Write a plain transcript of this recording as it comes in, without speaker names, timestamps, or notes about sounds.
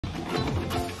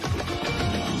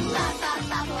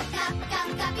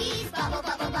guppies. Bubble,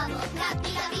 bubble, bubble.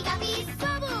 Guppy, guppy, guppies.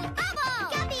 Bubble, bubble.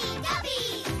 Guppy,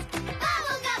 guppies.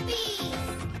 Bubble guppies.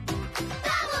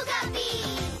 Bubble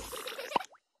guppies.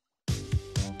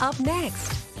 Up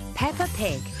next, Peppa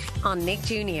Pig on Nick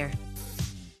Jr.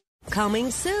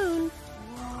 Coming soon,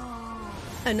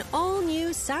 an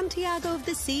all-new Santiago of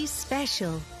the Sea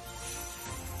special.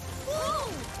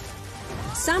 Whoa.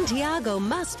 Santiago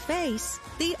must face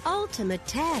the ultimate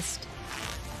test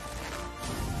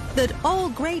that all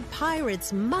great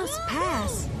pirates must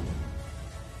pass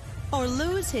or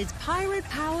lose his pirate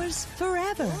powers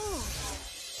forever.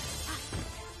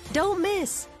 Don't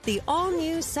miss the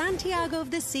all-new Santiago of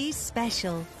the Sea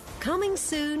special, coming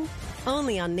soon,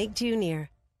 only on Nick Jr.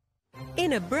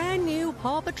 In a brand new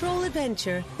Paw Patrol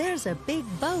adventure, there's a big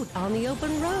boat on the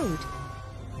open road,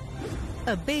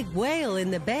 a big whale in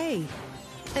the bay,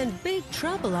 and big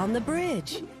trouble on the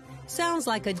bridge. Sounds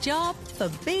like a job for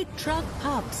big truck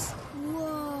pups.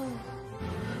 Whoa.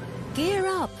 Gear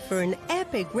up for an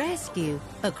epic rescue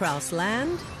across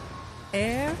land,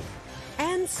 air,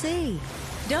 and sea.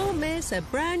 Don't miss a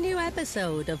brand new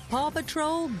episode of Paw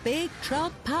Patrol Big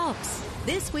Truck Pups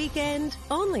this weekend,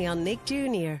 only on Nick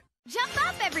Jr. Jump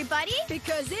up, everybody,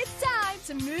 because it's time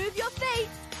to move your feet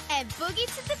and boogie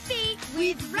to the beat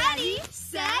with Ready,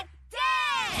 Set,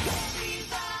 Dance!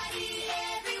 Everybody,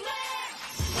 everywhere,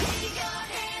 wave your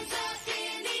hands up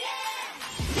in the air.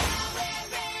 Now we're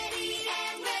ready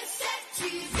and we're set to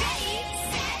ready,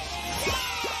 set,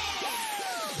 dance!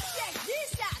 Check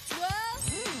this out, twirl!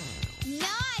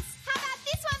 Nice! How about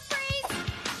this one, Freeze?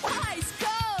 Nice,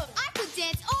 go! I could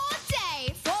dance all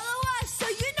day. Follow us so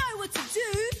you know what to do.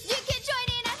 You can join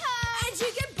in at home. And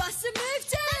you can bust a move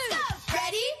too. Let's go!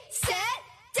 Ready, set,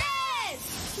 dance!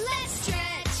 Let's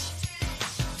stretch.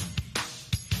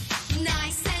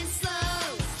 Nice and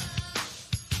slow.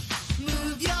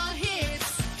 Move your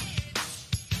hips.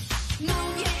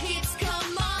 Move your hips,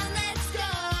 come on, let's go.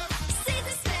 See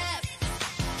the step.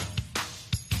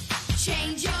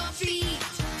 Change your feet.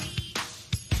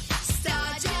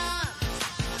 Star jump.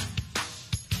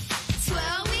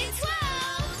 Twirl with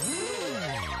twirl.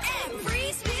 And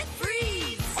freeze with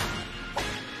freeze.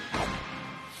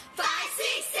 5,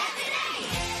 6, 7,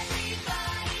 8.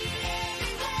 Everybody,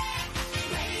 everywhere.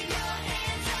 Wave your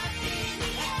hands up in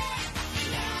the air.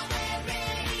 Now we're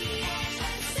ready and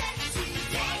we're set to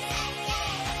dance.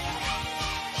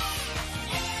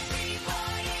 Every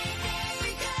boy and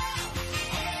every girl.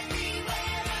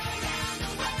 Everywhere around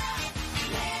the world.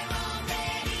 We're all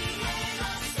ready and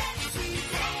all set to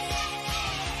dance.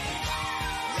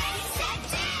 Ready, set,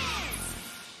 dance!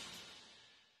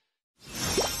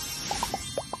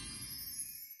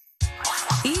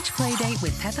 Each playdate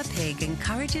with Peppa Pig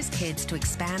encourages kids to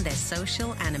expand their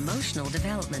social and emotional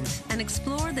development and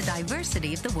explore the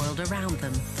diversity of the world around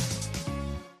them.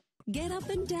 Get up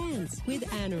and dance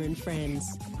with Anna and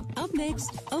friends. Up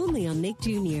next, only on Nick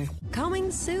Jr. Coming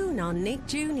soon on Nick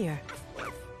Jr.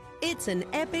 It's an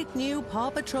epic new Paw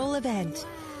Patrol event.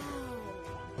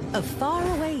 A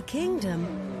faraway kingdom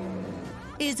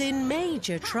is in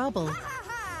major trouble.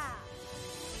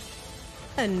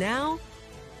 And now,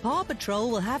 Paw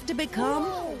Patrol will have to become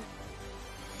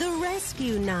the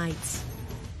Rescue Knights.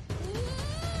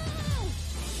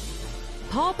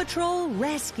 Paw Patrol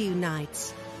Rescue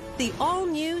Knights, the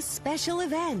all-new special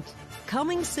event,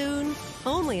 coming soon,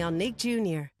 only on Nick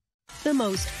Jr. The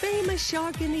most famous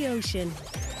shark in the ocean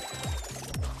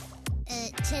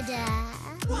Ta-da!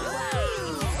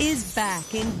 is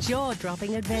back in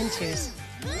jaw-dropping adventures.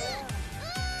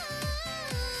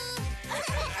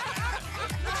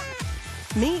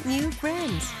 Meet new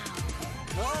friends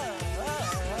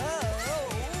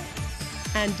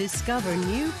and discover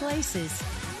new places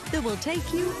that will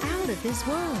take you out of this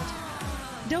world.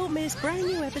 Don't miss brand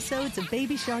new episodes of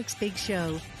Baby Shark's Big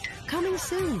Show, coming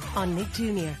soon on Nick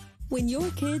Jr. When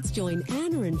your kids join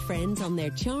Anna and friends on their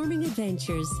charming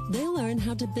adventures, they'll learn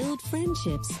how to build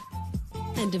friendships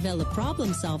and develop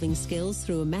problem-solving skills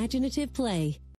through imaginative play.